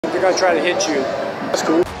they're going to try to hit you. That's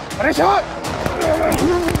cool. Nice shot!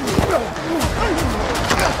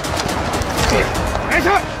 Nice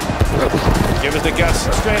shot! Give it to Gus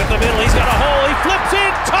straight up the middle. He's got a hole. He flips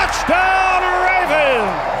it. Touchdown, Ravens!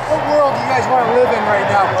 What world do you guys want to live in right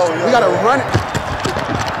now? Oh, we got to run it.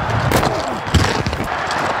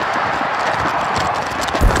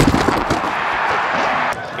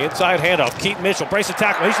 Inside handoff. Keaton Mitchell brace the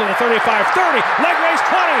tackle. He's to the 35, 30. Leg raise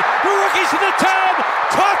 20. The rookie's to the 10.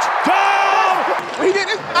 Touchdown! He did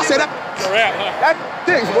it. I said that. That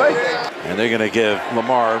thing's way. And they're going to give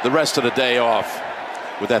Lamar the rest of the day off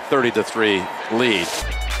with that 30-3 lead.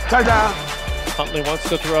 Touchdown. Huntley wants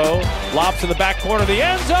to throw. Lobs to the back corner of the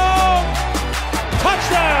end zone.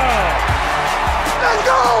 Touchdown! Let's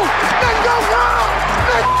go! Let's go, girl!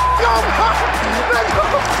 Let's go, girl! Let's go!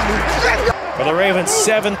 Let's go! For the Ravens'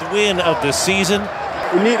 7th win of the season.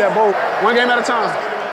 We need that boat. One game at a time.